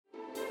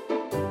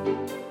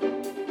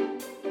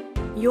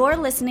You're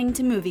listening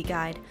to Movie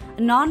Guide,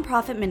 a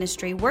non-profit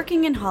ministry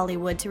working in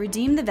Hollywood to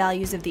redeem the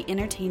values of the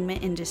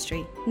entertainment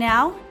industry.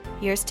 Now,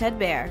 here's Ted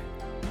Baer.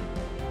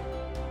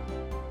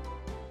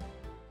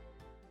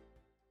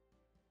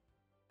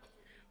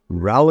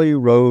 Rally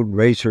Road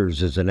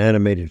Racers is an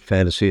animated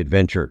fantasy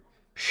adventure.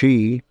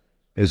 She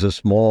is a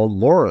small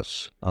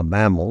loris, a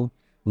mammal,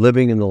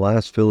 living in the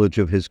last village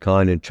of his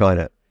kind in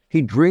China.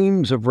 He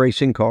dreams of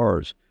racing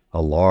cars.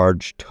 A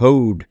large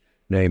toad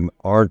named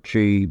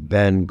Archie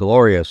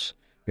Vainglorious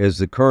is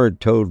the current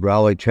Toad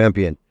Rally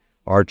champion.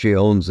 Archie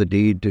owns the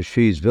deed to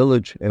She's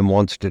village and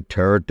wants to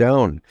tear it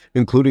down,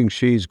 including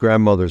She's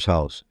grandmother's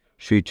house.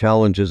 She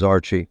challenges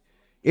Archie.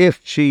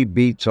 If she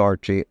beats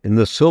Archie in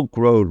the Silk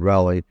Road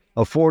Rally,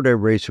 a 4-day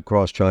race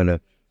across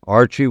China,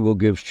 Archie will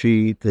give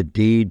She the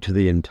deed to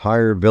the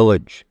entire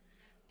village.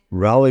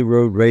 Rally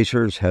Road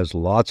Racers has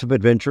lots of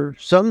adventure,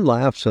 some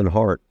laughs and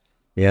heart.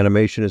 The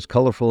animation is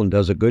colorful and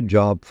does a good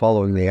job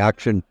following the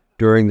action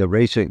during the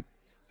racing.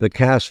 The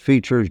cast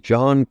features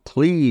John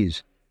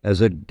Cleese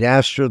as a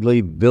dastardly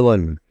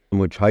villain,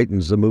 which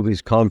heightens the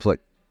movie's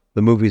conflict.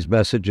 The movie's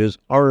messages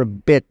are a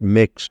bit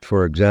mixed.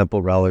 For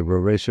example, Rally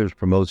Road Racers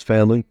promotes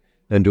family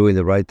and doing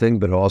the right thing,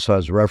 but also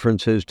has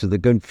references to the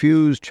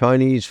confused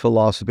Chinese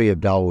philosophy of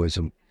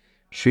Taoism.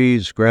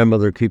 She's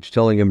grandmother keeps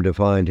telling him to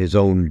find his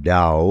own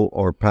Tao,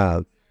 or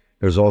path.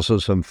 There's also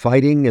some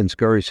fighting and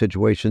scary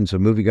situations. The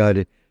Movie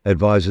Guide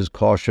advises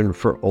caution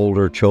for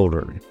older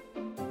children.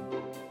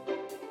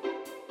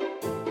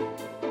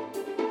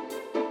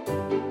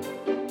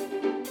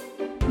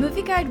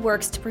 Movie Guide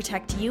works to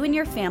protect you and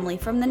your family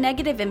from the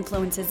negative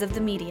influences of the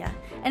media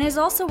and is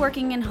also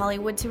working in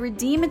Hollywood to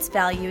redeem its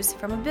values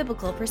from a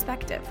biblical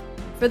perspective.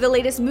 For the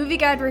latest Movie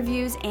Guide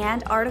reviews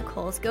and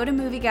articles, go to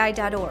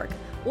movieguide.org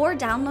or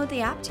download the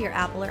app to your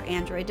Apple or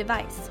Android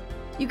device.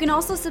 You can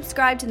also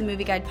subscribe to the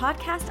Movie Guide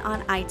podcast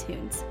on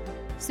iTunes.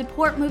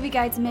 Support Movie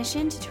Guide's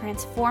mission to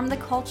transform the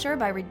culture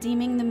by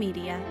redeeming the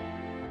media.